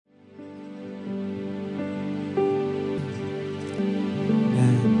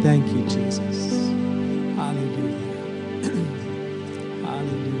Thank you, Jesus. Hallelujah.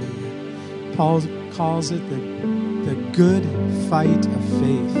 Hallelujah. Paul calls it the good fight of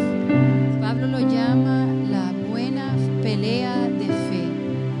faith. Pablo lo llama la buena pelea de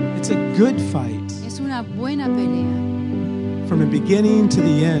fe. It's a good fight Es una buena pelea, from the beginning to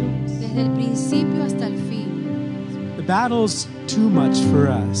the end. desde el principio hasta el fin. The battle's too much for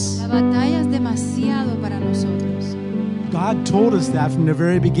us. La batalla es demasiado para nosotros. God told us that from the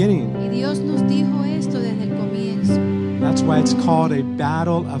very beginning. Y Dios nos dijo esto desde el comienzo. That's why it's called a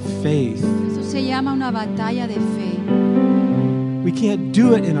battle of faith. Eso se llama una batalla de fe. We can't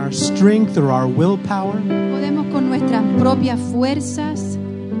do it in our strength or our willpower. Podemos con nuestras propias fuerzas.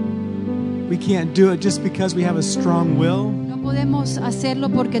 We can't do it just because we have a strong will. No podemos hacerlo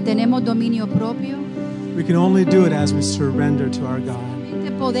porque tenemos dominio propio. We can only do it as we surrender to our God.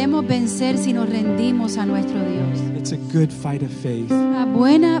 Solamente podemos vencer si nos rendimos a nuestro Dios. It's a good fight of faith. Una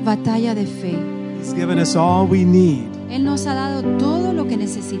buena batalla de fe. He's given us all we need Él nos ha dado todo lo que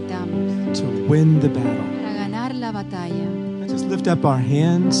necesitamos to win the battle. para ganar la batalla. Let's just lift up our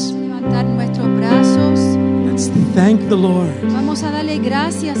hands. Levantar nuestros brazos. Let's thank the Lord Vamos a darle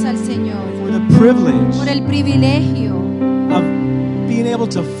gracias al Señor for the privilege por el privilegio of being able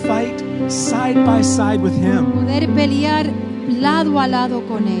to fight side by side with Him. poder pelear lado a lado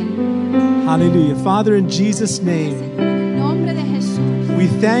con Él. Hallelujah. Father, in Jesus' name, En el nombre de Jesús, we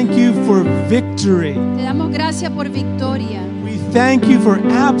thank you for victory. te damos gracias por victoria. We thank you for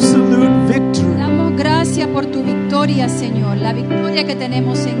absolute Te victory. damos gracias por tu victoria, Señor, la victoria que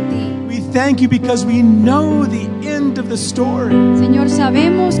tenemos en ti. We thank you because we know the end of the story, Señor,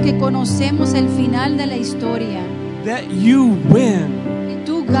 sabemos que conocemos el final de la historia, that you win, que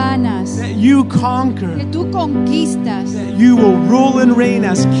tú ganas, that you que conquer, tú conquistas, that you will rule and reign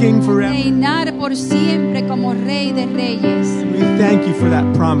as King forever. reinar por siempre como Rey de Reyes. And we thank you for that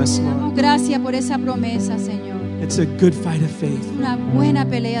promise, Te Lord. damos gracias por esa promesa, Señor. It's a good fight of faith. Una buena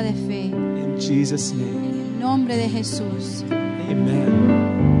pelea de fe. In Jesus' name, En el nombre de Jesús. amen.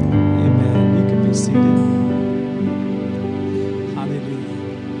 Amen. You can be seated.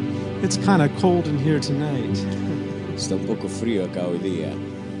 Hallelujah. It's kind of cold in here tonight. Está un poco frío acá hoy día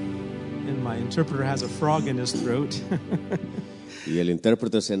And my interpreter has a frog in his throat. y el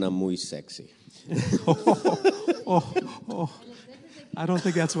intérprete suena muy sexy. Oh, I don't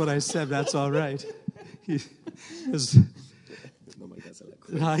think that's what I said. That's all right.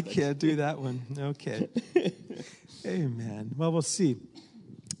 I can't do that one. Okay. Amen. Well, we'll see.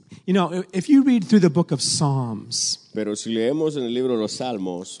 You know, if you read through the book of Psalms, Pero si leemos en el libro de los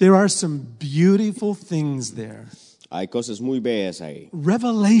Salmos, there are some beautiful things there. hay cosas muy bellas ahí.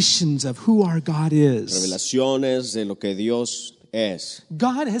 Revelations of who our God is. Revelaciones de lo que Dios es.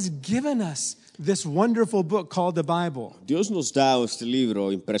 God has given us this wonderful book called the Bible Dios nos da este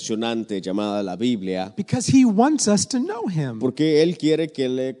libro impresionante llamado la Biblia because He wants us to know Him. porque Él quiere que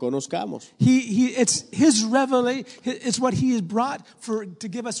le conozcamos. It's His revelation. It's what He has brought to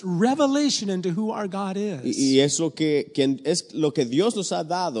give us revelation into who our God is. Y es lo que Dios nos ha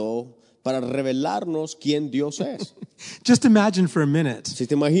dado para revelarnos quién Dios es. Just imagine for a minute. Si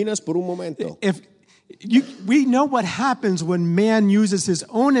te imaginas por un momento, We know what happens when man uses his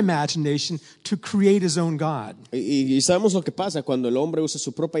own imagination to create his own God. y sabemos lo que pasa cuando el hombre usa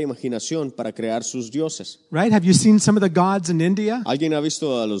su propia imaginación para crear sus dioses. Right? Have you seen some of the gods in India? ¿Alguien ha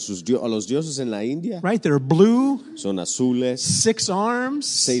visto a los dioses en la India? Right? They're blue, Son azules, 6 arms,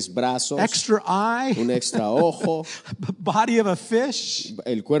 6 brazos, extra eye, un extra ojo, body of a fish,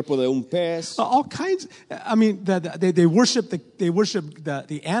 el cuerpo de un pez. all kinds. I mean, they worship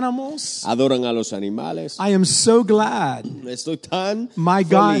the animals. Adoran a los animales. I am so glad Estoy tan my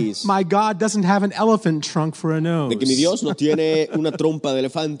feliz God doesn't have an elephant trunk for a nose. de que mi Dios no tiene una trompa de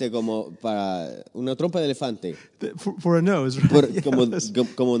elefante una trompa de elefante for a nose, right?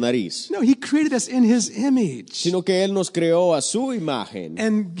 como nariz, No, He created us in His image. sino que Él nos creó a su imagen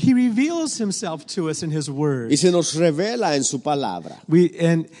And He reveals Himself to us in His Word. y se nos revela en su palabra.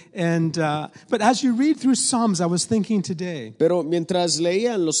 But as you read through Psalms, I was thinking today, Pero mientras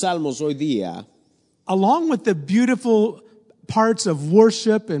leían los salmos hoy día, along with the beautiful parts of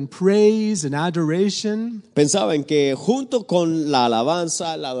worship and praise and adoration, pensaba en que junto con la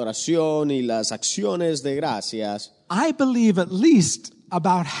alabanza, la adoración y las acciones de gracias, I believe at least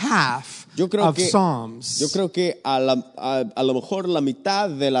about half of Psalms. Yo creo que a lo mejor la mitad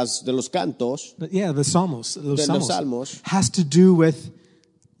de los cantos, the Psalms, los salmos, has to do with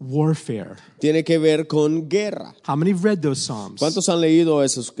warfare. Tiene que ver con guerra. How many have read those Psalms? ¿Cuántos han leído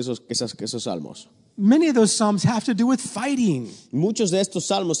esos salmos? Many of those psalms have to do with fighting. Muchos de estos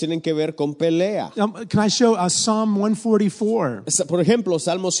salmos tienen que ver con pelea. Can I show Psalm 144? Por ejemplo,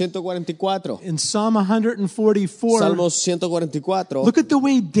 Salmo 144. In Psalm 144, Salmo 144. look at the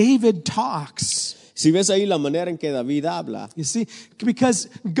way David talks. Si ves ahí la manera en que David habla, You see, because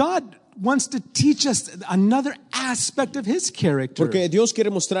God wants to teach us another aspect of his character. porque Dios quiere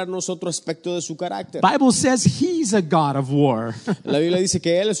mostrarnos otro aspecto de su carácter. Bible says he's a God of war. La Biblia dice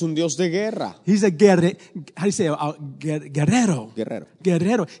que Él es un Dios de guerra. He's a how do you say guerrero? Guerrero.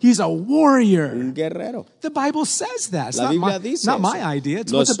 Guerrero. He's a warrior. Un guerrero. The Bible says that. It's La not Biblia my, dice not eso. my idea.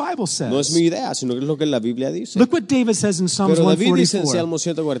 It's No what es- the Bible says. No es mi idea, sino que es lo que la Biblia dice. Look what David says in Psalms Pero David dice en 144. Salmo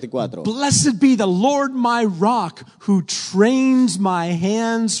 144. Blessed be the Lord my rock, who trains my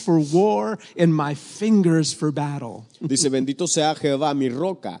hands for war and my fingers for battle. Dice, bendito sea Jehová, mi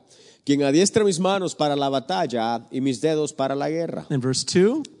roca, quien adiestra mis manos para la batalla y mis dedos para la guerra. In verse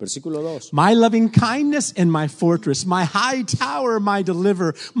 2, Versículo 2. my loving kindness and my fortress, my high tower, my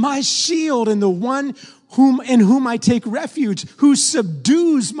deliverer, my shield, and the one in whom I take refuge, who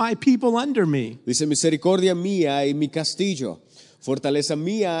subdues my people under me. Dice, misericordia mía y mi castillo, fortaleza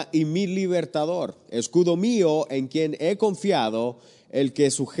mía y mi libertador, escudo mío en quien he confiado, el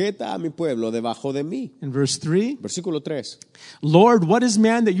que sujeta a mi pueblo debajo de mí. In verse 3, Versículo 3. Lord, what is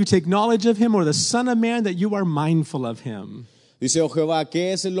man that you take knowledge of him, or the son of man that you are mindful of him? Dice, oh Jehová,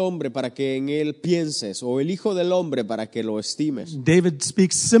 ¿qué es el hombre para que en él pienses? O el hijo del hombre para que lo estimes. David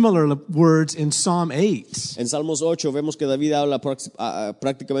speaks similar words in Psalm 8. En Salmos 8 vemos que David habla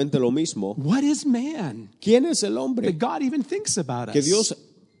prácticamente lo mismo. What is man ¿Quién es el that hombre? God even thinks about us? Que Dios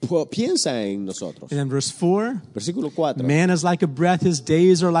piensa en nosotros. And then verse 4, Versículo 4. man is like a breath, his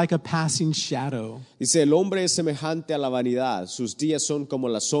days are like a passing shadow. Dice, el hombre es semejante a la vanidad, sus días son como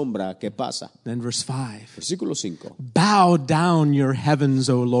la sombra que pasa. Then verse 5, Versículo 5. bow down your heavens,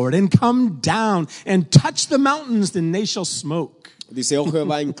 O Lord, and come down and touch the mountains, then they shall smoke. Dice, oh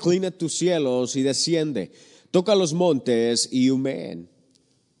Jehová, inclina tus cielos y desciende. Toca los montes y humeen.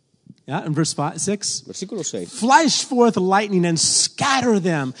 Yeah, in verse 6, Versículo 6. flash forth lightning and scatter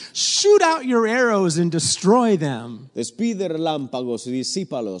them. Shoot out your arrows and destroy them. Despide relámpagos y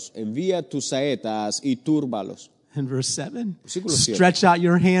disípalos. Envía tus saetas y túrbalos. In verse 7, Versículo 7. stretch out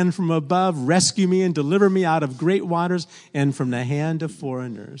your hand from above, rescue me and deliver me out of great waters and from the hand of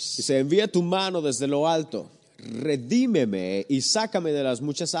foreigners. Dice, envía tu mano desde lo alto. Redímeme y sácame de las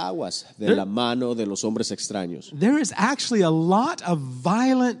muchas aguas, de la mano de los hombres extraños. There is actually a lot of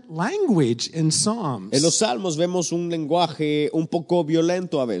violent language in Psalms. En los salmos vemos un lenguaje un poco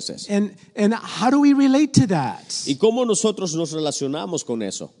violento a veces. And how do we relate to that? ¿Y cómo nosotros nos relacionamos con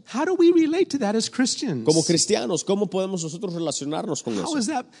eso? How do we relate to that as Christians? Como cristianos, ¿cómo podemos nosotros relacionarnos con How eso? is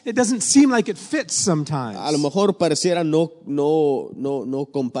that? It doesn't seem like it fits sometimes. A lo mejor pareciera no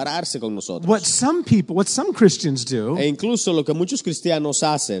compararse con nosotros. What some Christians do E incluso lo que muchos cristianos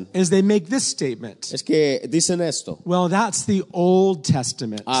hacen is they make this statement. es que dicen esto. Well, that's the Old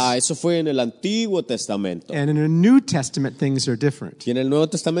Testament. Eso fue en el Antiguo Testamento. And in the New Testament, things are different. Y en el Nuevo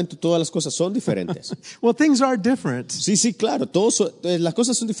Testamento todas las cosas son diferentes. Well, things are different. Sí, claro, las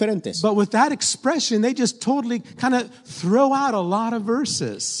cosas son diferentes. But with that expression, they just totally kind of throw out a lot of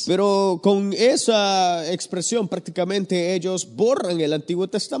verses. Pero con esa expresión prácticamente ellos borran el Antiguo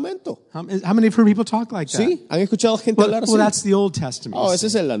Testamento. How many have heard people talk like that? ¿Sí? ¿Han escuchado gente hablar así? Well, that's the Old Testament. Oh, ese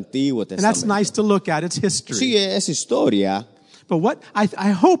es el Antiguo And that's Testamento. nice to look at. It's history. Sí, es historia. But what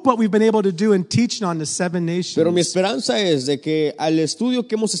I hope what we've been able to do in teaching on the seven nations, Pero mi esperanza es de que al estudio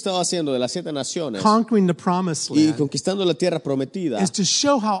que hemos estado haciendo de las 7 naciones conquering the promised y land, conquistando la tierra prometida is to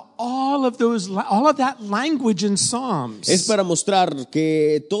show how all of that language in Psalms es para mostrar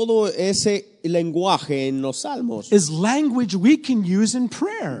que todo ese lenguaje en los salmos is language we can use in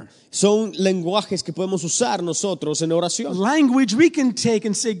prayer. son lenguajes que podemos usar nosotros en oración. Language we can take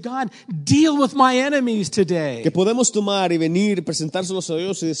and say, God, deal with my enemies today. Que podemos tomar y venir y presentárselos a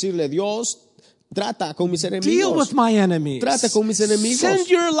Dios y decirle, Dios, trata con mis Deal enemigos. with my enemies. Trata con mis enemigos. Send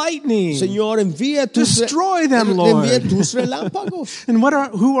your lightning. Señor, envía Destroy them, Lord. envía tus relámpagos. And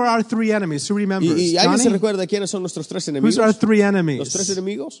who are our three enemies? Who remembers? ¿Y alguien se Johnny? recuerda quiénes son nuestros 3 enemigos? Who's our three Los 3 enemies?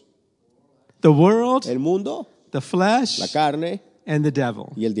 enemigos, The world, el mundo, the flesh, la carne and the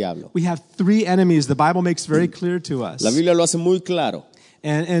devil. y el diablo. We have 3 enemies. The Bible makes very clear to us. La Biblia lo hace muy claro.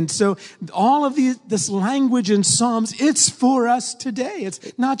 And so all of this language in Psalms, it's for us today. It's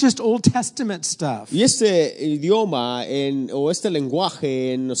not just Old Testament stuff. Y este idioma o este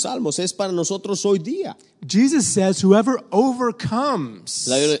lenguaje en los salmos es para nosotros hoy día. Jesus says, whoever overcomes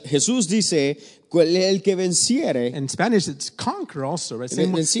Jesús dice, El que venciere, In Spanish, it's conquer also, right? el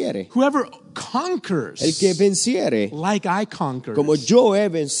venciere, Whoever conquers, el que venciere, like I conquered, como yo he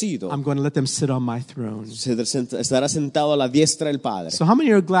vencido, I'm going to let them sit on my throne. estará sentado a la diestra del Padre. So how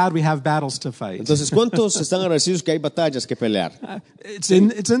many are glad we have battles to fight? Entonces, ¿cuántos están agradecidos que hay batallas que pelear? It's in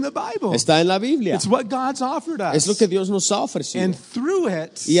the Bible. Está en la Biblia. It's what God's offered us. Es lo que Dios nos ha ofrecido. And through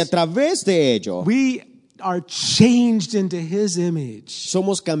it, Y a través de ello, we are changed into His image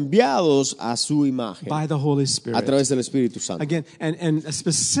somos cambiados a su imagen by the Holy a Spirit. través del Espíritu Santo. Again, and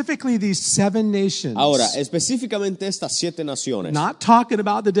specifically these 7 nations. Ahora, específicamente estas 7 naciones, Not talking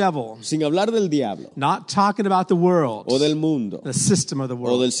about the devil, sin hablar del diablo not talking about the world, o del mundo the system of the o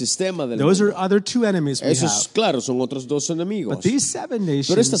world. del sistema del Those mundo. are other 2 enemies we Esos, have. claro, son otros 2 enemigos. But these 7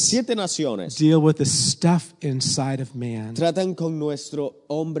 Pero estas nations 7 naciones deal with the stuff inside of man. tratan con nuestro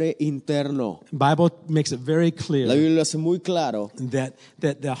hombre interno. The Bible makes it very clear La Biblia hace muy claro that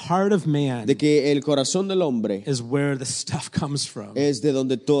the heart of man de que el corazón del hombre is where the stuff comes from. es de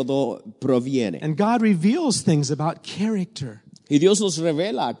donde todo proviene. And God reveals things about character. Y Dios nos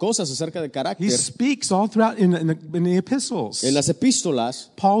revela cosas acerca de He carácter. speaks all throughout in the epistles. En las epístolas,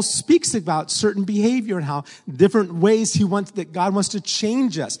 Paul speaks about certain behavior and how different ways that God wants to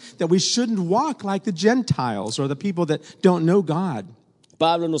change us, that we shouldn't walk like the Gentiles or the people that don't know God.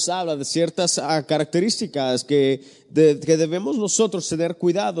 Pablo nos habla de ciertas características que debemos nosotros tener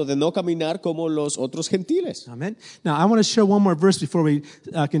cuidado de no caminar como los otros gentiles. Amen. Now, I want to share one more verse before we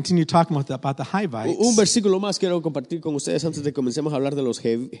continue talking about the Hivites. Un versículo más quiero compartir con ustedes antes de que comencemos a hablar de los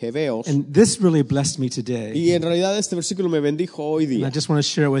Jeveos. And this really blessed me today. Y en realidad este versículo me bendijo hoy And I día just want to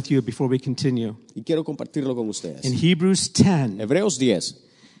share it with you before we continue. y quiero compartirlo con ustedes. In Hebrews 10, Hebreos 10.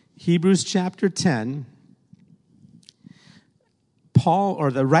 Hebrews chapter 10, Paul,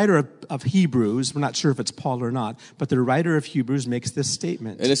 or the writer of Hebrews, we're not sure if it's Paul or not, but the writer of Hebrews makes this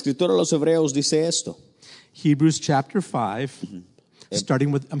statement. El escritor a los Hebreos dice esto. Hebrews chapter 5,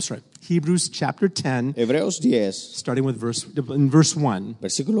 Hebrews chapter 10, Hebreos 10, starting with verse 1.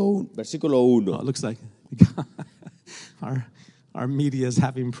 versículo Oh, 1. it looks like our media is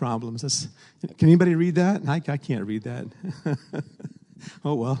having problems. Can anybody read that? I can't read that.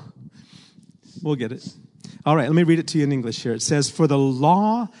 Oh, well, we'll get it. All right, let me read it to you in English here. It says, "For the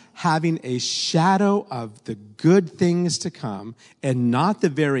law, having a shadow of the good things to come, and not the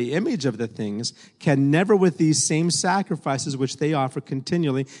very image of the things, can never with these same sacrifices which they offer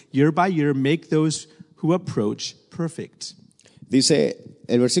continually, year by year, make those who approach perfect." Dice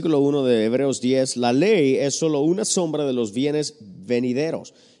el versículo 1 de Hebreos 10, la ley es solo una sombra de los bienes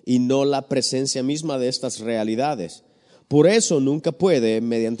venideros y no la presencia misma de estas realidades. Por eso nunca puede,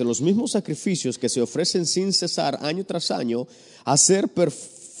 mediante los mismos sacrificios que se ofrecen sin cesar año tras año, hacer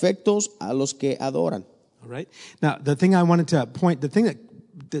perfectos a los que adoran. All right. Now, the thing I wanted to point, the thing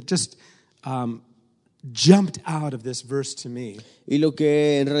that just jumped out of this verse to me Y lo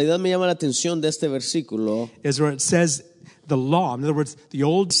que en realidad me llama la atención de este versículo is where it says the law. In other words, the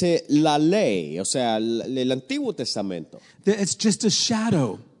old, dice la ley, o sea, el Antiguo Testamento, it's just a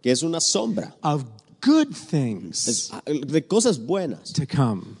shadow que es una sombra of good things es de cosas buenas to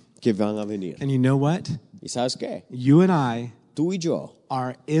come. que van a venir. And you know what? ¿Y sabes qué? You and I Tú y yo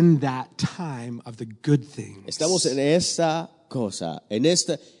are in that time of the good things. estamos en esta cosa, en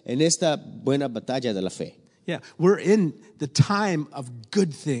esta buena batalla de la fe, Yeah, we're in the time of good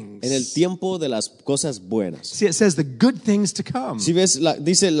things. en el tiempo de las cosas buenas. See, it says the good things to come. Si ves,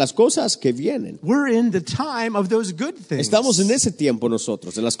 dice las cosas que vienen. We're in the time of those good things. Estamos en ese tiempo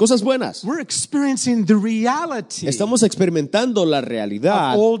nosotros, de las cosas buenas. We're experiencing the reality Estamos experimentando la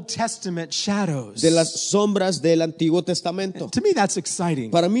realidad of Old Testament shadows. de las sombras del Antiguo Testamento. To me, that's exciting.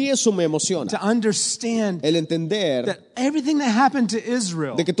 Para mí eso me emociona, To understand el entender that everything that happened to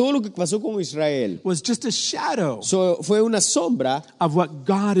Israel de que todo lo que pasó con Israel was just a shadow fue una sombra of what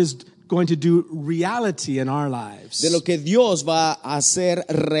God is going to do reality in our lives. de lo que Dios va a hacer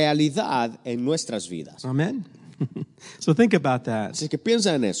realidad en nuestras vidas. Amen. So think about that. Así que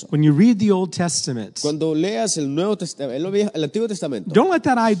piensa en eso. When you read the Old Testament, Cuando leas el Antiguo Testamento, don't let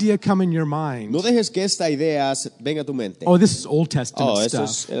that idea come in your mind. no dejes que esta idea venga a tu mente. Oh, this is Old Testament Eso stuff.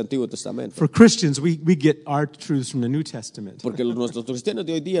 es el Antiguo Testamento. For Christians, we get our truths from the New Testament. Porque nuestros cristianos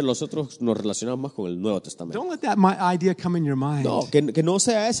de hoy día, nosotros nos relacionamos más con el Nuevo Testamento. Don't let that idea come in your mind. No, que no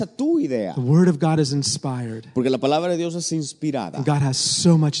sea esa tu idea. The Word of God is inspired. Porque la palabra de Dios es inspirada And God has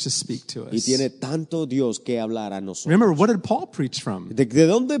so much to speak to y us. tiene tanto Dios que hablar a nosotros. Remember, what did Paul preach from? ¿De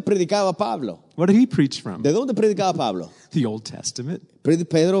dónde predicaba Pablo? What did he preach from? ¿De dónde predicaba Pablo? The Old Testament.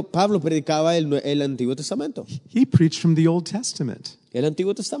 Pablo predicaba el Antiguo Testamento. He preached from the Old Testament. El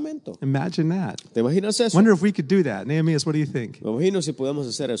Antiguo Testamento. Imagine that. ¿Te imaginas eso? Wonder if we could do that. Nehemias, what do you think? Me imagino si podemos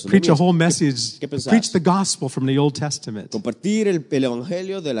hacer eso. Preach a Nehemías, whole message. ¿Qué pensás? Preach the gospel from the Old Testament. compartir el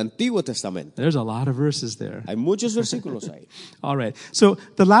evangelio del Antiguo Testamento. There's a lot of verses there. Hay muchos versículos ahí. All right. So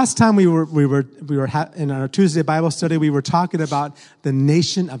the last time we were in our Tuesday Bible study, we were talking about the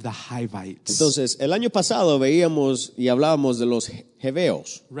nation of the Hivites. Entonces, el año pasado veíamos y hablábamos de los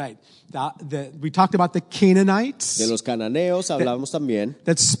Heveos, Right. We talked about the Canaanites. de los cananeos hablábamos también,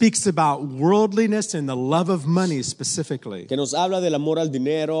 That speaks about worldliness and the love of money specifically. que nos habla del amor al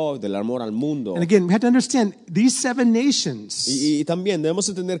dinero, del amor al mundo. And again, we have to understand these 7 nations Y también debemos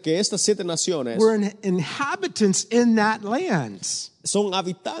entender que estas 7 naciones were inhabitants in that land. son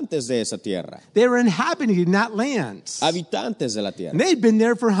habitantes de esa tierra, They were inhabiting that land. habitantes de la tierra. And they'd been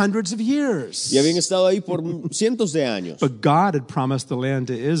there for hundreds of years. Y habían estado ahí por cientos de años. But God had promised the land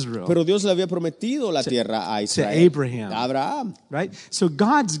to Israel. Pero Dios le había prometido la tierra a Israel, Abraham. a Abraham. Right? So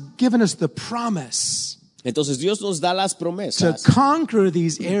God's given us the promise Entonces Dios nos da las to promesas conquer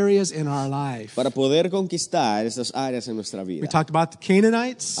these areas in our life. para poder conquistar estas áreas en nuestra We vida. talked about the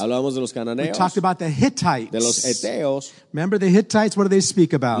Canaanites. Hablamos de los We cananeos, talked about the Hittites. de los eteos. Remember the Hittites? What do they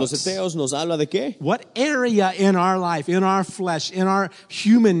speak about? Los eteos nos habla de qué? What area in our life, in our flesh, in our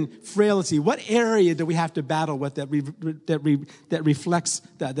human frailty, what area do we have to battle with that reflects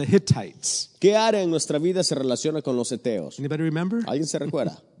the Hittites? ¿Qué área en nuestra vida se relaciona con los eteos? Anybody remember? ¿Alguien se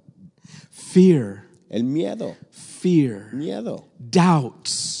recuerda? Fear, El miedo, doubt,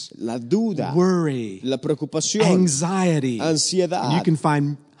 la duda, worry, la preocupación, anxiety. ansiedad. And you can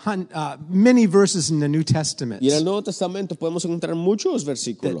find many verses in the New Testament Y en el Nuevo Testamento podemos encontrar muchos that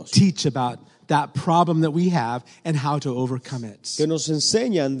versículos teach about that problem that we have and how to overcome it. que nos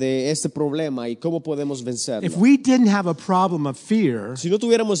enseñan de este problema y cómo podemos vencerlo. If we didn't have a problem of fear, Si no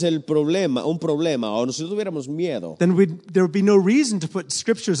tuviéramos un problema, o si no tuviéramos miedo, then there would be no reason to put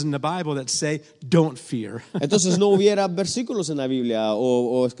scriptures in the Bible that say, don't fear. entonces no hubiera versículos en la Biblia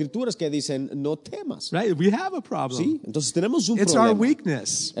o escrituras que dicen no temas. Right? We have a problem. Sí, entonces tenemos un It's our problema.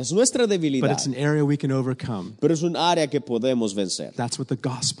 weakness, Es nuestra but debilidad, it's an area we can overcome. pero es un área que podemos vencer. That's what the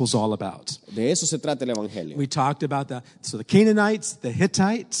gospel's all about. De eso se trata el evangelio. We talked about the Canaanites, the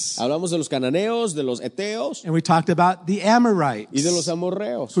Hittites, Hablamos de los cananeos, de los eteos and we talked about the y de Amorites. los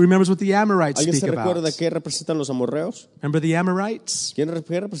amorreos. Who remembers what the Amorites ¿Alguien se speak recuerda about? qué representan los amorreos? Remember the Amorites? ¿Qué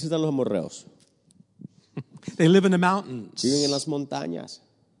representan los amorreos? They live in the mountains. Viven en las montañas.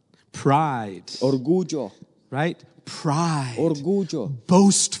 Pride, Orgullo, right? Pride. orgullo.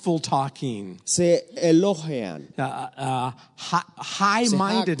 Boastful talking. Se elogian.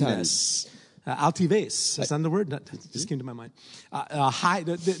 High-mindedness. Altivez. That's not the word. That just came to my mind.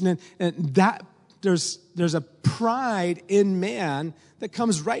 There's a pride in man that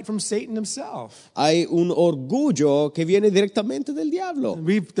comes right from Satan himself. Hay un orgullo que viene directamente del diablo.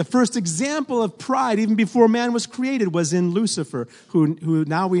 The first example of pride, even before man was created, was in Lucifer, who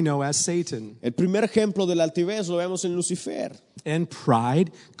now we know as Satan. El primer ejemplo de la altivez lo vemos en Lucifer. And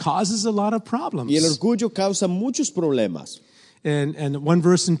pride causes a lot of problems. Y el orgullo causa muchos problemas. And one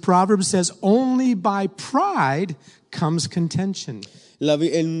verse in Proverbs says, only by pride comes contention.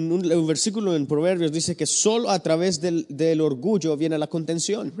 En un versículo en Proverbios dice que solo a través del orgullo viene la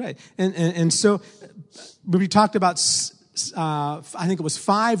contención. Right. And so we talked about, I think it was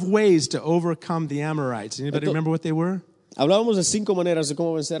 5 ways to overcome the Amorites. Anybody remember what they were? Hablábamos de 5 maneras de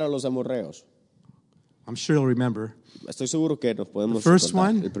cómo vencer a los amorreos. I'm sure you'll remember. Estoy seguro que nos podemos The first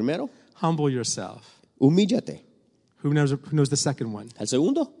recordar. one? El primero, Humble yourself. humíllate. Who knows the second one? El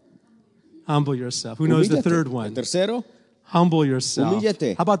segundo, Humble yourself. Who knows the humíllate. third El one? tercero, Humble yourself.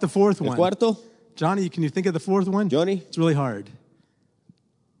 humíllate. How about the fourth El one? cuarto, Johnny, can you think of the fourth one? Johnny, It's really hard.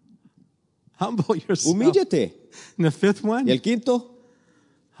 Humble yourself. humíllate. And the fifth one? Y el quinto,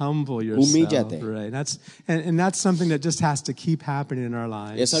 Humble yourself. humíllate. Right. And that's something that just has to keep happening in our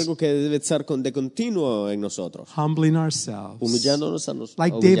lives. es algo que debe estar de continuo en nosotros. Humbling ourselves. Humillándonos a nosotros.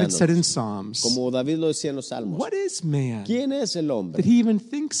 Like David said in Psalms. Como David lo decía en los Salmos. What is man ¿Quién es el hombre? that he even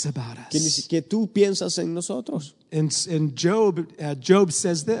thinks about Que, us? que tú piensas en nosotros. And Job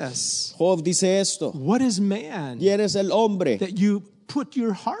says this. Job dice esto. What is man ¿Quién es el hombre? that you put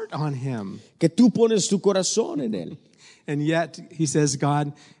your heart on him? Que tú pones tu corazón en él. And yet, he says,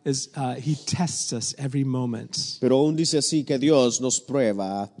 God he tests us every moment. Pero aún dice así que Dios nos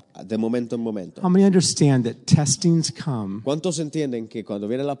prueba de momento en momento. How many understand that testings come ¿Cuántos entienden que cuando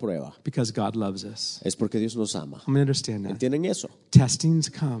viene la prueba because God loves us? es porque Dios nos ama? How many understand that? ¿Entienden eso? Testings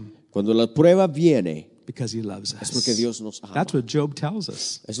come Cuando la prueba viene Because he loves Es porque us. Dios nos ama. That's what Job tells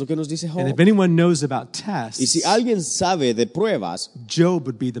us. Es lo que nos dice And Job. if anyone knows about Y si tests, alguien sabe de pruebas, Job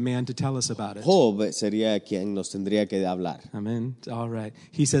would be the man to tell us about it. Job sería quien nos tendría que hablar. Amen. All right.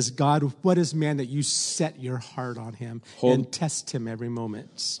 He says, God, what is man that you set your heart on him Job- and test him every moment?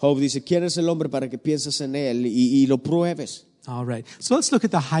 Job dice, ¿quién es el hombre para que pienses en él y lo pruebes? All right. So let's look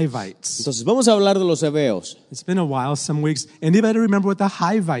at the Hivites. Entonces vamos a hablar de los heveos. It's been a while, some weeks. Anybody remember what the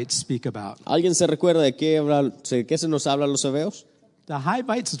Hivites speak about? ¿Alguien se recuerda de qué se nos habla los heveos? The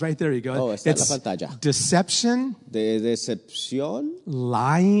Hivites is right there. You go. Oh, está en la It's pantalla. deception, De decepción,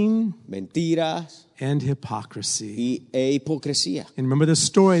 lying, mentiras and hypocrisy. e hipocresía. And remember the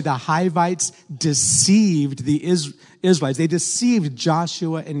story, the Hivites deceived the Israelites. They deceived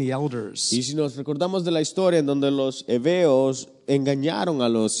Joshua and the elders. Y si nos recordamos de la historia en donde los heveos engañaron a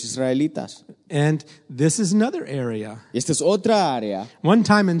los israelitas. And this is another area. Y esta es otra área. One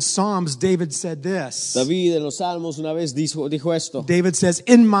time in Psalms, David said this. David en los Salmos una vez dijo esto. David says,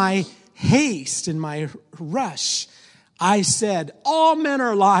 in my haste, in my rush, I said, all men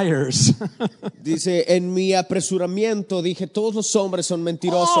are liars. Dice, en mi apresuramiento dije, todos los hombres son All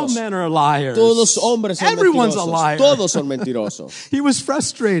mentirosos. men are liars. Todos los hombres son Everyone's a mentirosos. liar. Todos son mentirosos. He was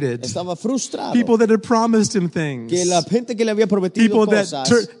frustrated. Estaba frustrado. People that had promised him things. Que la gente que le había prometido cosas,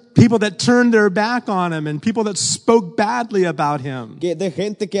 People that turned their back on him and people that spoke badly about him. de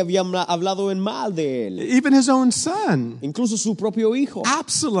gente que había hablado en mal de él. Even his own son, Incluso su propio hijo,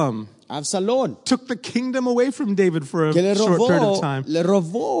 Absalom, Absalón, took the kingdom away from David for a que short period of time. le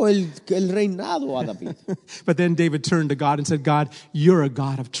robó el reinado a David. But then David turned to God and said, God, you're a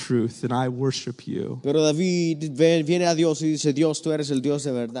God of truth and I worship you. Pero David viene a Dios y dice, Dios, tú eres el Dios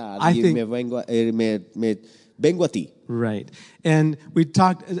de verdad. I Y think- me vengo a ti. Right. And we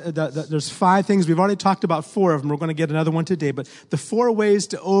talked, there's 5 things. We've already talked about 4 of them. We're going to get another one today. But the 4 ways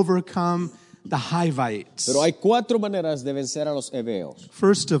to overcome the Hivites. Pero hay 4 maneras de vencer a los heveos.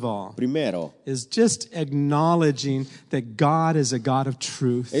 First of all, Primero, is just acknowledging that God is a God of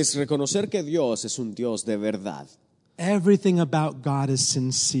truth. es reconocer que Dios es un Dios de verdad. Everything about God is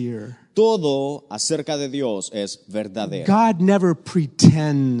sincere. Todo acerca de Dios es verdadero. God never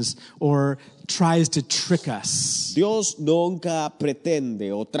pretends or tries to trick us. Dios nunca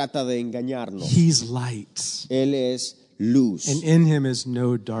pretende o trata de engañarnos. He's light. Él es luz And in him is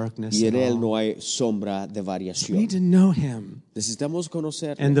no darkness y at en Él all. no hay sombra de We variación. need to know him. Necesitamos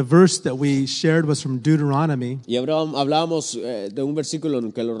conocerlo. And the verse that we shared was from Deuteronomy. Y hablábamos de un versículo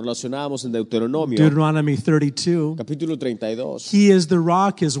en que lo relacionábamos en Deuteronomio, Deuteronomy 32. capítulo 32. He is the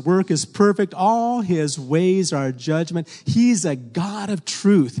rock, his work is perfect, all his ways are judgment. He's a God of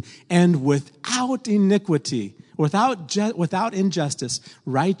truth and without iniquity, without injustice,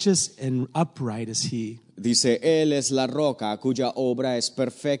 righteous and upright is he. Dice, Él es la roca cuya obra es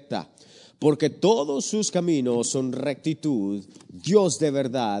perfecta, porque todos sus caminos son rectitud, Dios de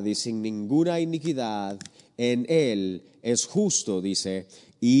verdad y sin ninguna iniquidad, en Él es justo, dice,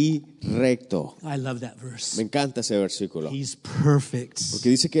 y recto. I love that verse. Me encanta ese versículo, He's perfect. porque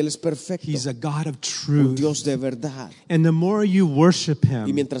dice que Él es perfecto, He's a God of un truth. Dios de verdad. And the more you worship Y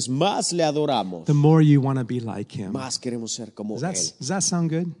him, mientras más le adoramos, the more you want to be like him. más queremos ser como Él. Does that sound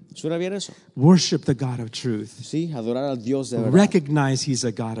good? ¿Suena bien eso? Worship the God of truth. Sí, adorar al Dios de verdad. Recognize he's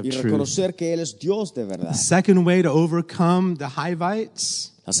a God of Y truth. reconocer que Él es Dios de verdad. The second way to overcome the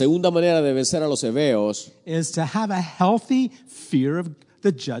Hivites La segunda manera de vencer a los heveos is to have a healthy fear of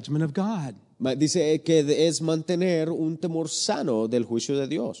the judgment of God. dice que es mantener un temor sano del juicio de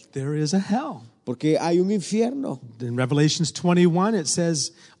Dios, There is a hell. porque hay un infierno. In Revelations 21, it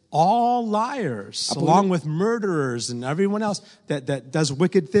says, all liars, along with murderers and everyone else that does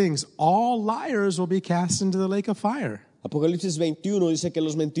wicked things, all liars will be cast into the lake of fire. Apocalipsis 21 dice que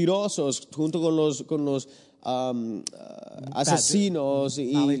los mentirosos, junto con los asesinos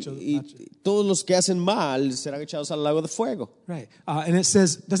y todos los que hacen mal, serán echados al lago de fuego. Right. And it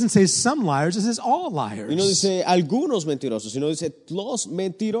says, doesn't say some liars, it says all liars. Y no dice algunos mentirosos, sino dice los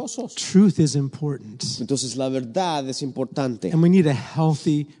mentirosos. Truth is important. Entonces la verdad es importante. And we need a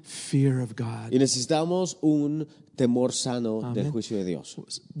healthy fear of God. Y necesitamos un temor sano del juicio de Dios.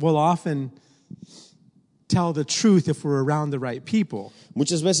 We'll often tell the truth if we're around the right people.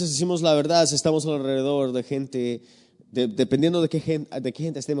 Muchas veces decimos la verdad si estamos alrededor de gente, dependiendo de qué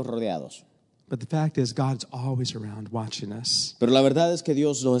gente estemos rodeados. But the fact is, God's always around watching us. Pero la verdad es que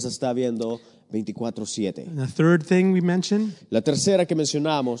Dios nos está viendo 24:7. And the third thing we mentioned La tercera que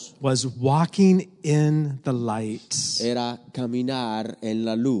mencionamos was walking in the light, era caminar en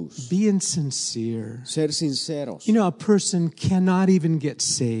la luz, being sincere. ser sinceros. You know, a person cannot even get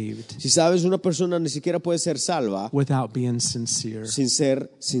saved Si sabes, una persona ni siquiera puede ser salva without being sincere. sin ser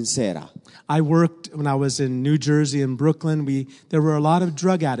sincera. I worked when I was in New Jersey and Brooklyn. There were a lot of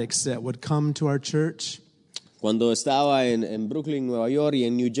drug addicts that would come to our church. Cuando estaba en Brooklyn, Nueva York y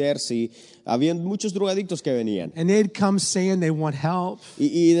en New Jersey, había muchos drogadictos que venían And they'd come saying they want help.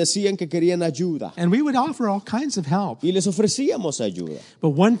 y decían que querían ayuda. And we would offer all kinds of help. Y les ofrecíamos ayuda. But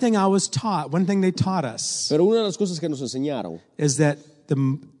one thing I was taught, one thing they taught us, Pero una de las cosas que nos enseñaron is that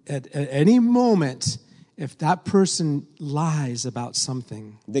at any moment, if that person lies about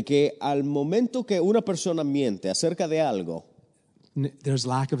something, de que al momento que una persona miente acerca de algo, there's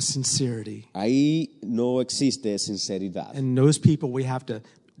lack of sincerity. ahí no existe sinceridad. And those people we have to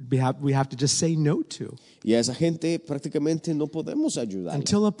just say no to. Y a esa gente prácticamente no podemos ayudar.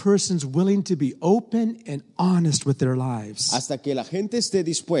 Until a person's willing to be open and honest with their lives, Hasta que la gente esté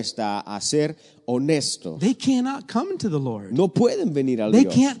dispuesta a ser honesto, they cannot come to the Lord. no pueden venir al They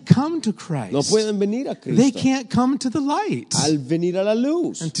Dios. can't come to Christ. No pueden venir a They Cristo can't come to the light al venir a la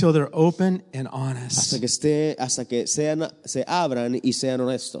luz. until they're open and Hasta honest. que se abran y sean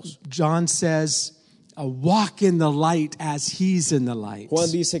honestos. John says, walk in the light as he's in the light. Juan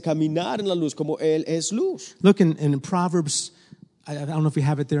dice caminar en la luz como él es luz. Look in Proverbs, I don't know if we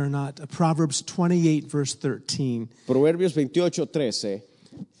have it there or not, Proverbs 28, verse 13. Proverbios 28:13.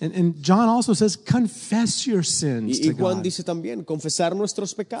 And John also says, confess your sins Y to Juan God. dice también confesar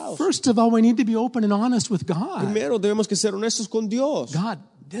nuestros pecados. First of all, we need to be open and honest with God. Primero debemos que ser honestos con Dios. God,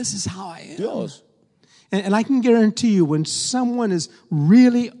 this is how I am. Dios. And I can guarantee you, when someone is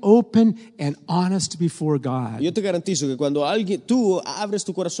really open and honest before God, Yo te garantizo que cuando tú abres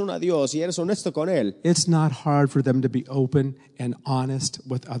tu corazón a Dios y eres honesto con él, it's not hard for them to be open and honest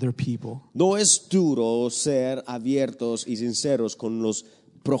with other people. no es duro ser abiertos y sinceros con los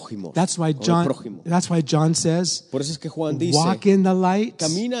prójimos. That's why con el prójimo. John says, Por eso es que Juan dice, walk in the light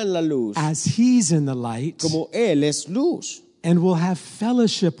camina en la luz as he's in the light, como él es luz and we'll have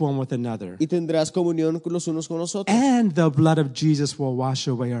fellowship one with another. y tendrás comunión con los unos con los otros. And the blood of Jesus will wash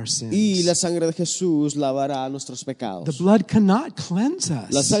away our Y la sins. sangre de Jesús lavará nuestros The pecados. blood cannot cleanse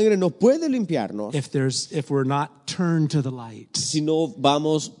La us sangre no puede limpiarnos if we're not turned to the light.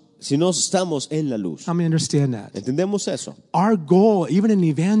 si no estamos en la luz. How many understand that? ¿Entendemos eso? Our goal, even in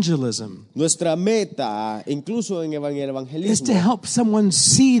evangelism, Nuestra meta, incluso en el is to evangelismo, help someone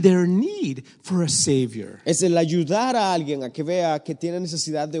see their need for a Savior. es el ayudar a alguien a que vea que tiene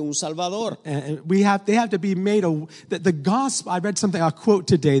necesidad de un Salvador. And they have to be made that the gospel. I read something, a quote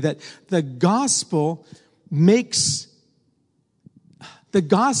today, that the gospel breaks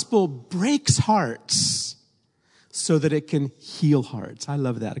hearts so that it can heal hearts. I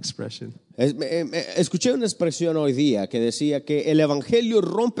love that expression. Escuché una expresión hoy día que decía que el evangelio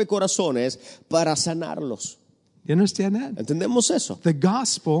rompe corazones para sanarlos. You understand that? ¿Entendemos eso? The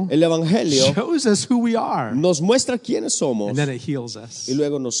gospel El evangelio shows us who we are, nos muestra quiénes somos and then it heals us. y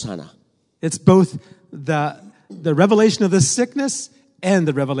luego nos sana. It's both the revelation of the sickness and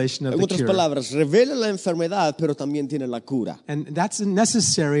the revelation of En the otras cure. palabras, revela la enfermedad, pero también tiene la cura. And that's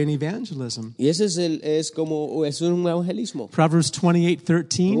necessary in evangelism. Y ese es un evangelismo. Proverbs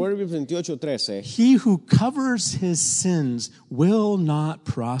 28:13. Proverbios 28:13. He who covers his sins will not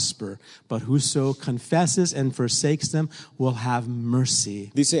prosper, but whoso confesses and forsakes them will have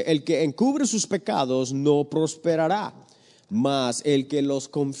mercy. Dice, el que encubre sus pecados no prosperará, mas el que los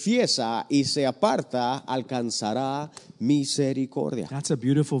confiesa y se aparta alcanzará misericordia. That's a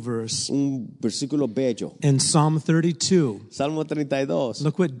beautiful verse. Un versículo bello. In Psalm 32, Salmo 32.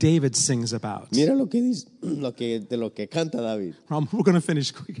 look what David sings about. Mira lo que dice, de lo que canta David. We're going to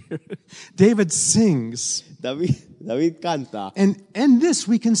finish quick here. David sings, David canta. and in this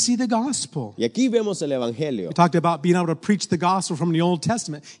we can see the gospel. Y aquí vemos el evangelio. We talked about being able to preach the gospel from the Old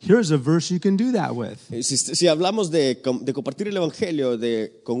Testament. Here's a verse you can do that with. Si hablamos de compartir el evangelio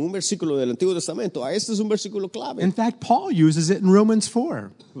con un versículo del Antiguo Testamento, este es un versículo clave. In fact, Paul uses it in Romans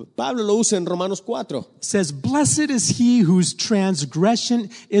 4. Pablo lo usa en Romanos 4. It says, blessed is he whose transgression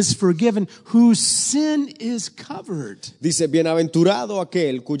is forgiven, whose sin is covered. Dice, bienaventurado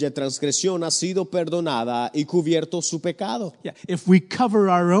aquel cuya transgresión ha sido perdonada y cubierto cubierto su pecado. Yeah, if we cover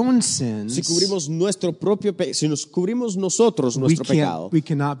our own Si sins, cubrimos nuestro propio si nos cubrimos nosotros nuestro pecado, we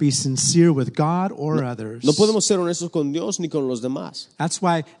cannot be sincere with God or others. no podemos ser honestos con Dios ni con los demás. That's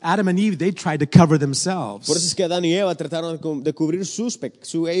why Adam and Eve, they tried to cover themselves. Por eso es que Adán y Eva trataron de cubrir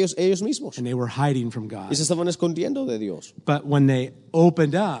ellos mismos And they were hiding from God. y se estaban escondiendo de Dios. But when they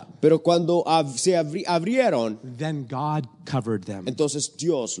opened up, Pero cuando se abrieron, then God covered them, entonces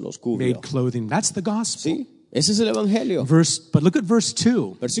Dios los cubrió. made clothing. That's the gospel. ¿Sí? Ese es el evangelio. But look at verse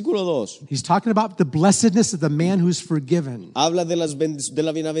 2. Versículo 2. He's talking about the blessedness of the man who's forgiven. Habla de las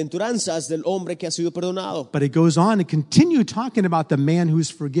bienaventuranzas del hombre que ha sido perdonado. But it goes on to continue talking about the man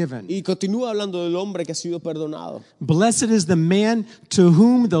who's forgiven. Y continúa hablando del hombre que ha sido perdonado. Blessed is the man to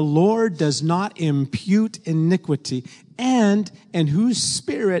whom the Lord does not impute iniquity, and in whose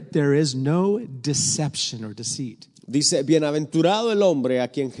spirit there is no deception or deceit. Dice, bienaventurado el hombre a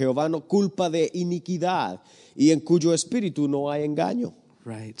quien Jehová no culpa de iniquidad y en cuyo espíritu no hay engaño.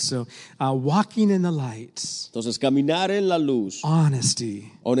 Right. So, walking in the light, Entonces, caminar en la luz, honesty.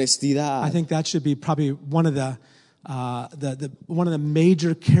 honestidad. I think that should be probably one of the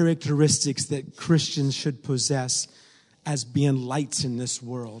major characteristics that Christians should possess as being lights in this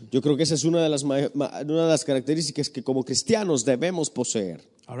world. Yo creo que esa es una de las características que como cristianos debemos poseer.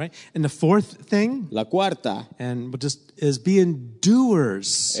 All right. And the fourth thing, La cuarta is being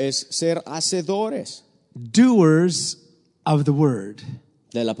doers. es ser hacedores Doers of the word.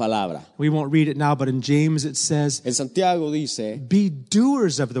 de la palabra. We won't read it now, but in James it says, En Santiago dice, be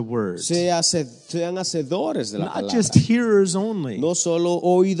doers of the word. sean hacedores de la Not palabra, just hearers only. no solo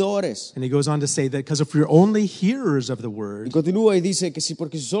oidores. And he goes on to say that because if you're only hearers of the Y word, continúa y dice que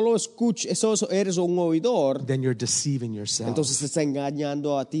porque si solo eres un oidor, then you're deceiving yourself. entonces te está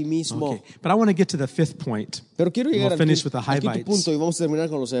engañando a ti mismo. Okay. But I want to get to the fifth point. Pero quiero llegar We'll finish with the al quinto highlights. punto y vamos a terminar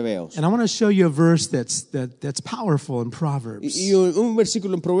con los hebreos. And I want to show you a verse that's powerful in Proverbs. Y un versículo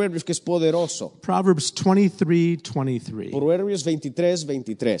en Proverbios que es poderoso. Proverbs 23:23. Proverbios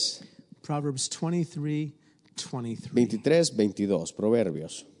 23:23. Proverbs 23:23. 23:22.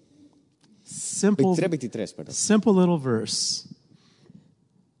 Proverbios. Simple, 23:23, perdón. simple little verse.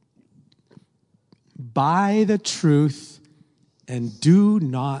 Buy the truth and do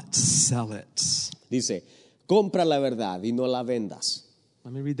not sell it. Dice, compra la verdad y no la vendas.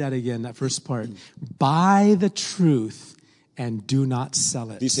 Let me read that again, that first part. Buy the truth and do not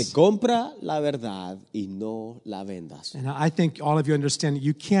sell it. Dice, compra la verdad y no la vendas. And I think all of you understand that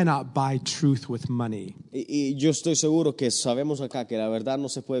you cannot buy truth with money. Y yo estoy seguro que sabemos acá que la verdad no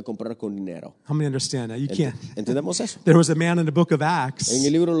se puede comprar con dinero. How many understand that? You can't. ¿Entendemos eso? There was a man in the book of Acts En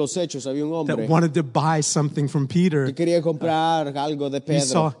el libro de los Hechos había un that hombre wanted to buy something from Peter. que quería comprar algo de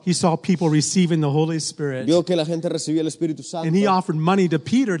Pedro. He saw people receiving the Holy Spirit. Vio que la gente recibía el Espíritu Santo. And he offered money to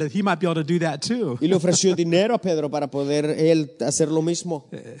Peter that he might be able to do that too. Y le ofreció dinero a Pedro para poder él hacer lo mismo.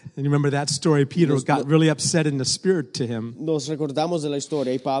 And you remember that story? Peter got really upset in the spirit to him. Nos recordamos de la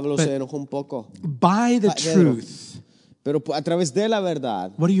historia y Pablo se enojó un poco. Buy the Pedro. truth. Pero a través de la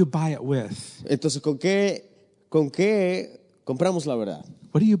verdad, What do you buy it with? entonces ¿con qué compramos la verdad?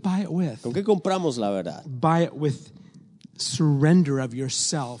 What do you buy it with? ¿Con qué compramos la verdad? Buy it with surrender of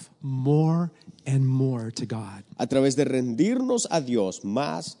yourself more and more to God. A través de rendirnos a Dios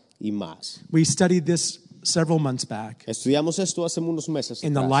más y más. We studied this several months back. Estudiamos esto hace unos meses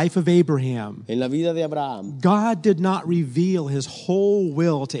In the atrás. life of Abraham, En la vida de Abraham, God did not reveal his whole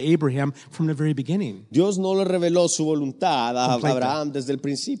will to Abraham from the very beginning. Dios no le reveló su voluntad a Completa. Abraham desde el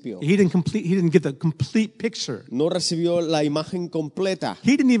principio. He didn't give the complete picture. No recibió la imagen completa.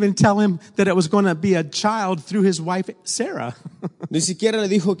 He didn't even tell him that it was going to be a child through his wife Sarah. Ni siquiera le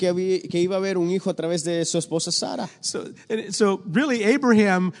dijo que iba a haber un hijo a través de su esposa Sara. So really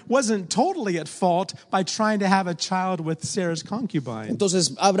Abraham wasn't totally at fault by trying to have a child with Sarah's concubine.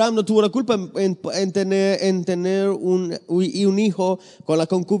 Entonces Abraham no tuvo la culpa en tener un hijo con la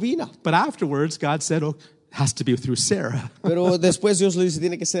concubina. But afterwards God said, "Oh, it has to be through Sarah." Pero después Dios le dice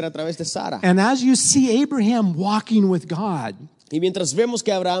tiene que ser a través de Sara. And as you see Abraham walking with God, Y mientras vemos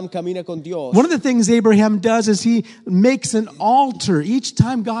que Abraham camina con Dios, one of the things Abraham does is he makes an altar each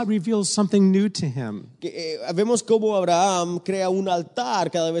time God reveals something new to him. vemos cómo Abraham crea un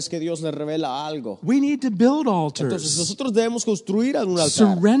altar cada vez que Dios le revela algo. We need to build Entonces altars. nosotros debemos construir un altar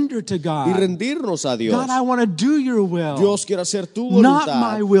Surrender to y God. rendirnos a Dios. God, I want to do your will. Dios quiere hacer tu Not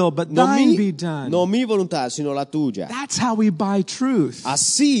voluntad. my will, but no thine mi, be done. no mi voluntad, sino la tuya. That's how we buy truth.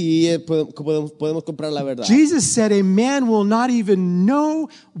 Así podemos comprar la verdad. Jesus said a man will not even know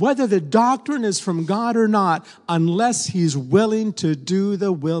whether the doctrine is from God or not unless he's willing to do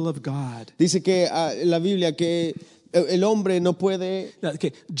the will of God. Dice que la Biblia que El hombre no puede.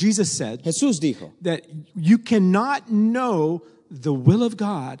 Okay, Jesus said Jesús dijo that you cannot know the will of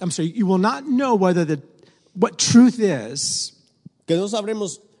God. I'm sorry, you will not know what truth is. que no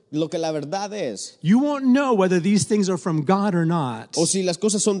sabremos lo que la verdad es, You won't know whether these things are from God or not o si las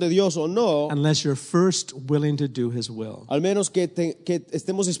cosas son de Dios o no, unless you're first willing to do His will. al menos que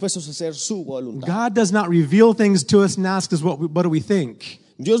estemos dispuestos a hacer su voluntad. God does not reveal things to us and ask us what do we think.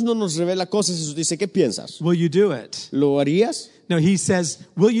 Dios no nos revela cosas y nos dice, ¿qué piensas? Will you do it? ¿Lo harías? No, He says,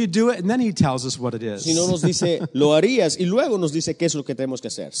 will you do it? And then He tells us what it is. Si no nos dice, lo harías, y luego nos dice qué es lo que tenemos que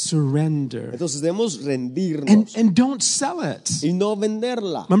hacer. Surrender. Entonces debemos rendirnos And don't sell it. y no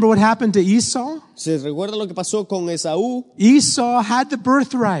venderla. Remember what happened to Esau? ¿Se recuerda lo que pasó con Esaú? Esau had the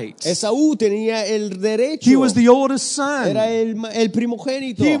birthright. Esaú tenía el derecho. He was the oldest son. Era el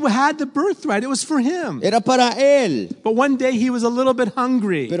primogénito. He had the birthright. It was for him. Era para él. But one day he was a little bit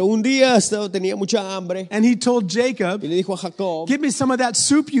hungry. Pero un día tenía mucha hambre And he told Jacob, y le dijo a Jacob, give me some of that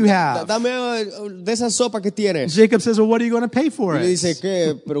soup you have. dame de esa sopa que tienes. Jacob says, well, what are you going to pay for Y le dice, it?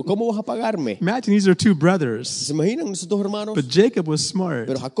 ¿qué? ¿Pero cómo vas a pagarme? Imagine these are two brothers. ¿Se imaginan esos dos hermanos? But Jacob was smart.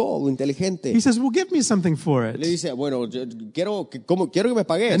 Pero Jacob, inteligente, He says, well, give me something for le it. dice, bueno, quiero que me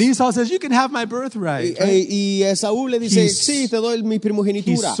pagues. And Esau says, you can have my birthright. Y Esaú le dice, He's- sí, te doy mi He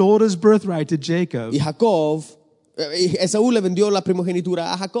primogenitura. sold his birthright to Jacob Y Jacob, Esaú le vendió la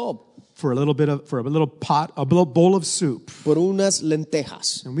primogenitura a Jacob for a little bowl of soup. por unas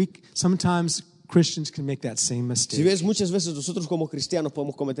lentejas. And sometimes Christians can make that same Si mistake. ves, muchas veces nosotros como cristianos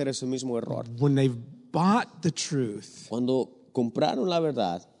podemos cometer ese mismo error. When they've bought the truth Cuando compraron la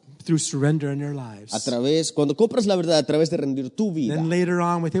verdad, through surrender in their lives, cuando compras la verdad a través de rendir tu vida, then later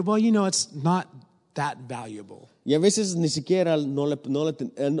on we think, well, it's not that valuable. y a veces ni siquiera no le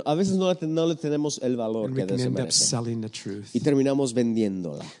tenemos el valor And we que can se end up merece. selling the truth. Y terminamos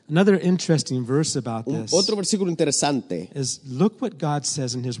vendiéndola. Another interesting verse about this Otro versículo interesante, is look what God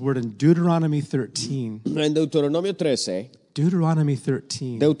says in His Word in Deuteronomy 13. en Deuteronomio 13, Deuteronomy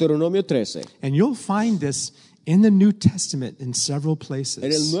 13. Deuteronomio 13. And you'll find this in the New Testament in several En el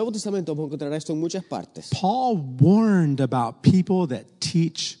places. Nuevo Testamento vamos a encontrar esto en muchas partes. Paul warned about people that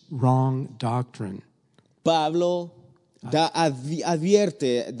teach wrong doctrine. Pablo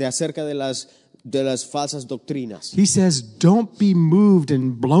advierte acerca de las falsas doctrinas. He says, don't be moved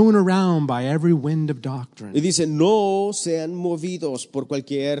and blown around by every wind of Y doctrine. dice, no sean movidos por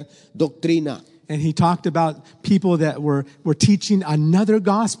cualquier doctrina. And he talked about people that were teaching another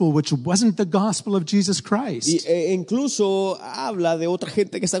gospel, which wasn't the gospel of Jesus Christ. Incluso habla de otra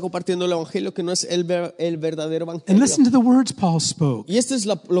gente que está compartiendo el evangelio que no es el verdadero And evangelio. listen to the words Paul spoke. Y esto es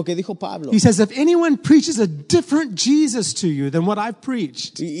lo que dijo Pablo. He says, if anyone preaches a different Jesus to you than what I've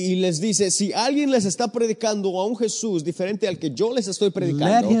preached, Y les dice, si alguien les está predicando a un Jesús diferente al que yo les estoy let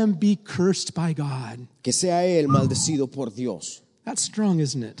predicando, him be cursed by God. que sea él maldecido por Dios. That's strong,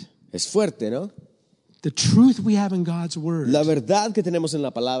 isn't it? Es fuerte, ¿no? The truth we have in God's word, La verdad que tenemos en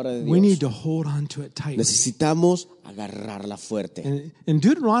la palabra de we need Dios, to hold on to it tightly. necesitamos agarrarla fuerte. And in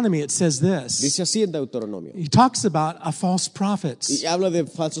Deuteronomy, it says this. Dice así en Deuteronomio. He talks about a false prophets. Y habla de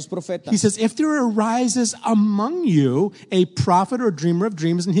falsos profetas. He says, if there arises among you a prophet or dreamer of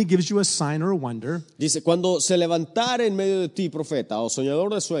dreams, and he gives you a sign or a wonder, Dice, cuando se levantare en medio de ti profeta o soñador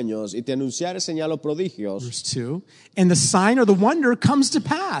de sueños y te anunciare señal o prodigios, verse 2, and the sign or the wonder comes to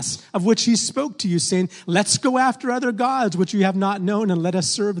pass, of which he spoke to you, saying, let's go after other gods which you have not known, and let us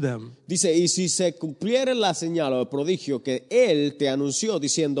serve them. dice, y si se cumpliere la señal o el prodigio que él te anunció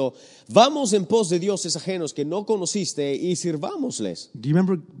diciendo, vamos en pos de dioses ajenos que no conociste y sirvámosles. Do you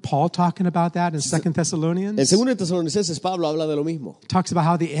remember Paul talking about that in 2 Thessalonians? En 2 Tesalonicenses Pablo habla de lo mismo Talks about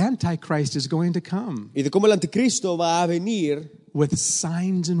how the Antichrist is going to come y de cómo el anticristo va a venir with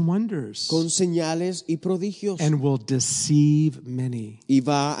signs and wonders con señales y prodigios and will deceive many. y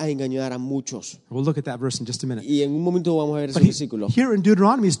va a engañar a muchos. We'll look at that verse in just a minute. Y en un momento vamos a ver ese But versículo. here in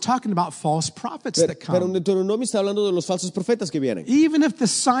Deuteronomy, he's talking about false prophets that Pero en come. Deuteronomio está hablando de los falsos profetas que vienen. Even if the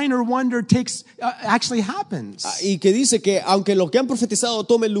sign or wonder actually happens, Y que dice que aunque lo que han profetizado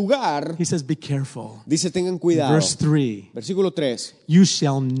tome lugar, he says, be careful. dice tengan cuidado. Verse 3, Versículo 3. you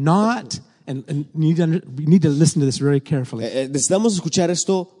shall not, and you need to listen to this very carefully. Necesitamos escuchar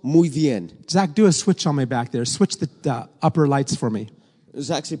esto muy bien. Zach, do a switch on my back there. Switch the upper lights for me.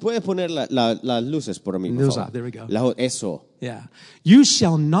 Zach, si puede poner las luces por mí, por Those favor. are, there we go. Eso. Yeah. You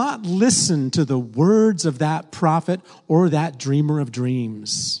shall not listen to the words of that prophet or that dreamer of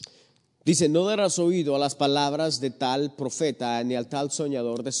dreams. Dice, no darás oído a las palabras de tal profeta ni al tal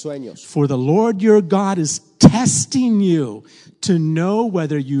soñador de sueños. For the Lord your God is testing you to know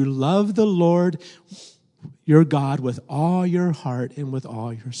whether you love the Lord your God with all your heart and with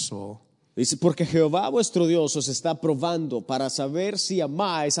all your soul. Dice, porque Jehová vuestro Dios os está probando para saber si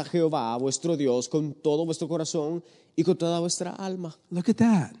amáis a Jehová vuestro Dios con todo vuestro corazón y con toda vuestra alma. Look at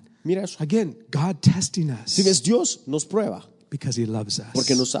that. Mira eso. Again, God testing us Si ves, Dios nos prueba because he loves us.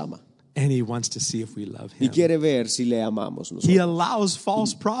 porque nos ama And he wants to see if we love y him. quiere ver si le amamos He nosotros. allows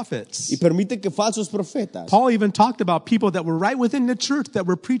false prophets. Y permite que falsos profetas. Paul even talked about people that were right within the church that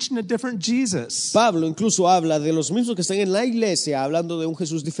were preaching a different Jesus. Pablo incluso habla de los mismos que están en la iglesia hablando de un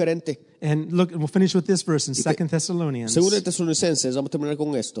Jesús diferente. And look, we'll finish with this verse in 2 Thessalonians. Según el Tesalonicenses, vamos a terminar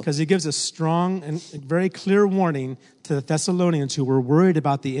con esto. Because he gives a strong and very clear warning to the Thessalonians who were worried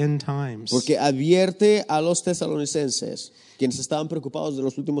about the end times. Porque advierte a los tesalonicenses, quienes estaban preocupados de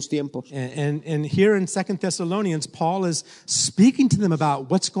los últimos tiempos. And here in 2 Thessalonians, Paul is speaking to them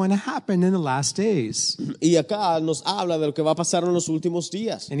about what's going to happen in the last days. Y acá nos habla de lo que va a pasar en los últimos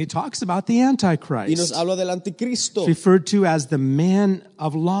días. And he talks about the Y nos Antichrist, habla del anticristo, referred to as the man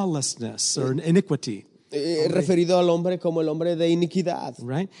of lawlessness or iniquity. referido al hombre como el hombre de iniquidad.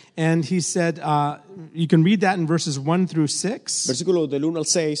 Right? And he said, you can read that in verses 1 through 6. Versículo del 1 al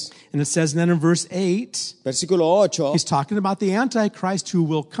 6, And it says, and then in verse 8, versículo 8, he's talking about the Antichrist who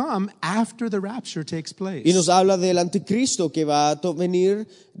will come after the rapture takes place. y nos habla del anticristo que va a venir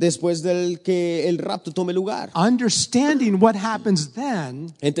después del que el rapto tome lugar. Understanding what happens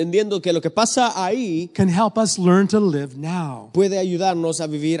then Entendiendo que lo que pasa ahí can help us learn to live now. puede ayudarnos a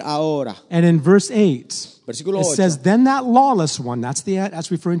vivir ahora. And in verse 8, Versículo it 8. says, then that lawless one,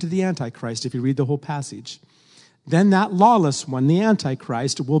 that's referring to the Antichrist if you read the whole passage. Then that lawless one, the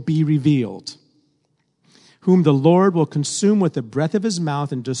Antichrist, will be revealed, whom the Lord will consume with the breath of his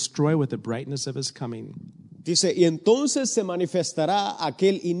mouth and destroy with the brightness of his coming. Dice, y entonces se manifestará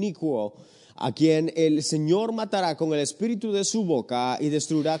aquel inicuo a quien el Señor matará con el espíritu de su boca y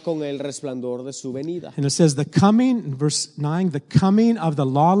destruirá con el resplandor de su venida. And it says the coming, in verse 9, the coming of the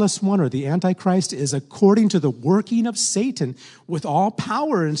lawless one or the Antichrist is according to the working of Satan with all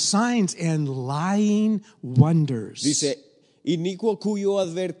power and signs and lying wonders. Dice, inicuo cuyo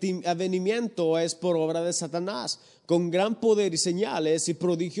advenimiento es por obra de Satanás, con gran poder y señales y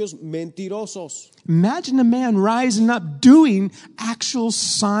prodigios mentirosos. Imagine a man rising up doing actual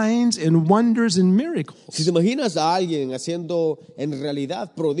signs and wonders and miracles. Si te imaginas a alguien haciendo en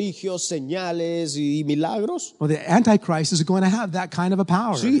realidad prodigios, señales y milagros, Well, the Antichrist is going to have that kind of a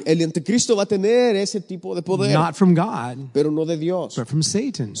power. sí, el anticristo va a tener ese tipo de poder, Not from God, pero no de Dios, but from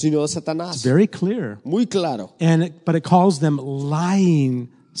Satan. sino de Satanás. Very clear. Muy claro. But it calls them lying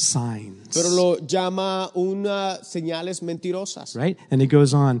signs. Pero lo llama unas señales mentirosas. Right? And it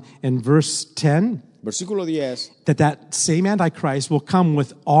goes on in verse 10 Versículo 10. that same Antichrist will come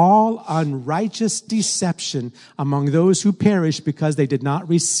with all unrighteous deception among those who perish because they did not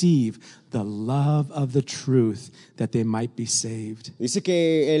receive the love of the truth that they might be saved. Dice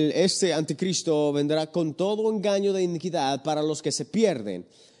que este anticristo vendrá con todo engaño de iniquidad para los que se pierden.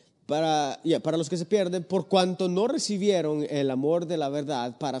 Para los que se pierden por cuanto no recibieron el amor de la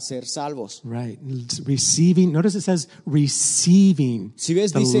verdad para ser salvos. Right. Receiving, notice it says receiving Si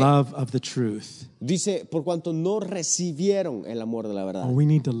ves, the dice- love of the truth. Dice, por cuanto no recibieron el amor de la verdad. Oh, we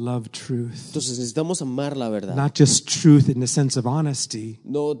need to love truth. Entonces necesitamos amar la verdad. Not just truth in the sense of honesty.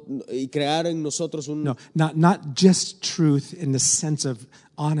 Y crear en nosotros un... No, not just truth in the sense of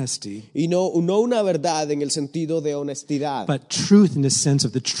honesty, Y no una verdad en el sentido de honestidad, but truth in the sense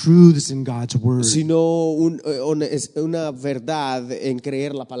of the truths in God's word. sino una verdad en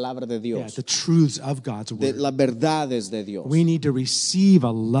creer la palabra de Yeah, Dios, the truths of God's de word. las verdades de Dios. We need to receive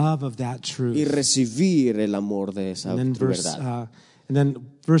a love of that Y truth. recibir el amor de esa And then verdad.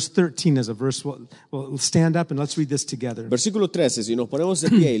 verse 13 is a verse. Well, stand up and let's read this together Versículo 13, si nos ponemos de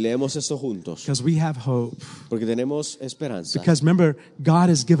pie y leemos esto juntos, because we have hope. porque tenemos esperanza. Because remember, God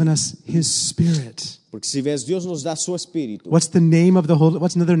has given us His Spirit. Porque si ves, Dios nos da su Espíritu. What's another name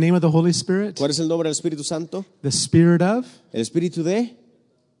of the Holy Spirit? ¿Cuál es el nombre del Espíritu Santo? The Spirit of El Espíritu de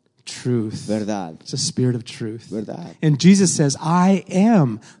truth. verdad. It's a spirit of truth. Verdad. And Jesus says, I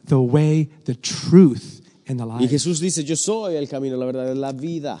am the way, the truth, and the Y life. Jesús dice, yo soy el camino, la verdad, la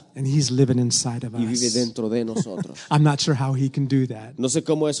vida. And He's living inside of Y vive us. dentro de nosotros. I'm not sure how He can do that. No sé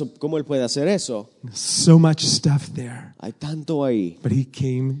cómo Él puede hacer eso. So much stuff there. Hay tanto ahí. But He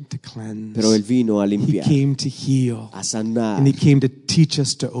came to cleanse. Pero Él vino a He limpiar, came to heal. a sanar. And He came to teach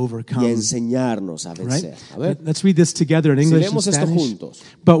us to y a overcome. enseñarnos a Right? vencer. A ver, Let's read this together in si English and leemos esto Spanish. juntos.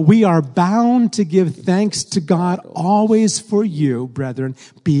 But we are bound to give thanks to God always for you, brethren,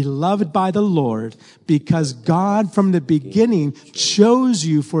 beloved by the Lord, because God from the beginning chose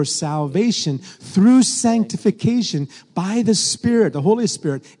you for salvation through sanctification by the Spirit, the Holy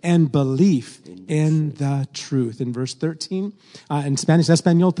Spirit, and belief in the truth. In verse 13, in Spanish,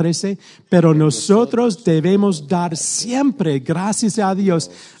 Español 13, pero nosotros debemos dar siempre gracias a Dios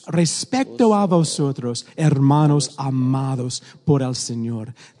respecto a vosotros, hermanos amados por el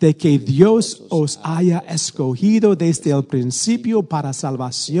Señor, de que Dios os haya escogido desde el principio para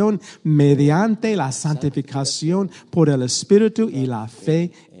salvación mediante la santificación por el Espíritu y la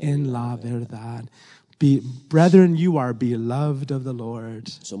fe en la verdad. Brethren, you are beloved of the Lord.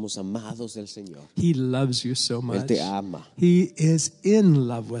 Somos amados del Señor. He loves you so Él much. te ama. He is in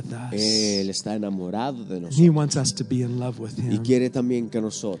love with us. Él está enamorado de He nosotros. wants us to be in love with Y Him. quiere también que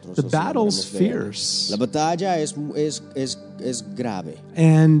nosotros The nos battle's enamoremos de Él. fierce. La batalla es grave.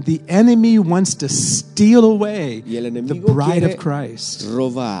 And the enemy wants to steal away Y el the enemigo bride quiere of Christ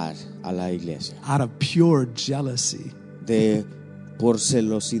robar a la iglesia out of pure jealousy. por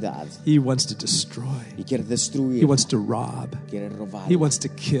celosidad. He wants to destroy. Y quiere He destruir. wants to rob. Quiere robar. He wants to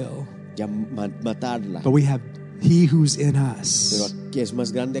kill. Matarla. But we have He who's in Pero us aquí es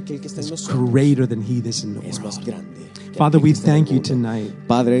más grande aquel que está en nosotros. greater than he that's in the Es más world. grande. que Father, aquel we que está en el thank you mundo. tonight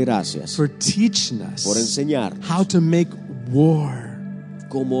Padre, gracias for teaching us por enseñarnos how to make war,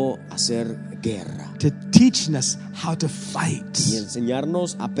 cómo hacer guerra to teaching us how to fight, y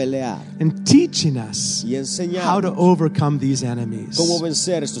enseñarnos a pelear and teaching us y how to enseñarnos overcome these enemies. cómo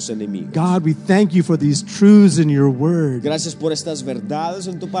vencer estos enemigos. God, we thank you for these truths in your word. Gracias por estas verdades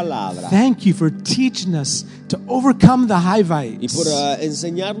en tu palabra Thank you for teaching us to overcome the y Hivites, por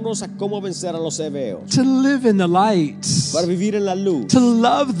enseñarnos a cómo vencer a los hebeos, to live in the light, para vivir en la luz to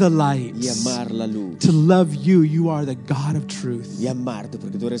love the light, y amar la luz to love you. You are the God of truth. y amarte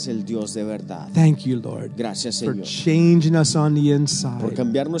porque tú eres el Dios de verdad. Thank you, Lord, Gracias, for Señor, changing us on the por inside,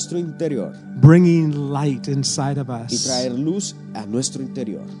 cambiar nuestro interior bringing light inside of y us, traer luz a nuestro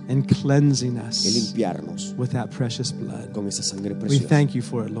interior and cleansing y us limpiarnos with that precious blood. con esa sangre We preciosa. thank you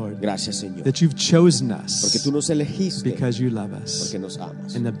for it, Lord, Gracias, Señor, that you've chosen porque us tú nos elegiste because you love us. porque nos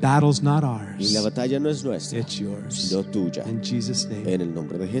amas. And the battle's not Y ours, la batalla no es nuestra, it's yours. sino tuya. In Jesus' name, En el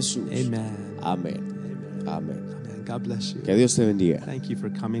nombre de Jesús. amen. Amén. Amén. Amen. God bless you. Que Dios te bendiga Thank you for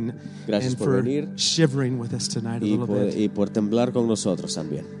coming Gracias and por for venir shivering with us tonight a y little bit. por temblar con nosotros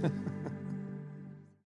también.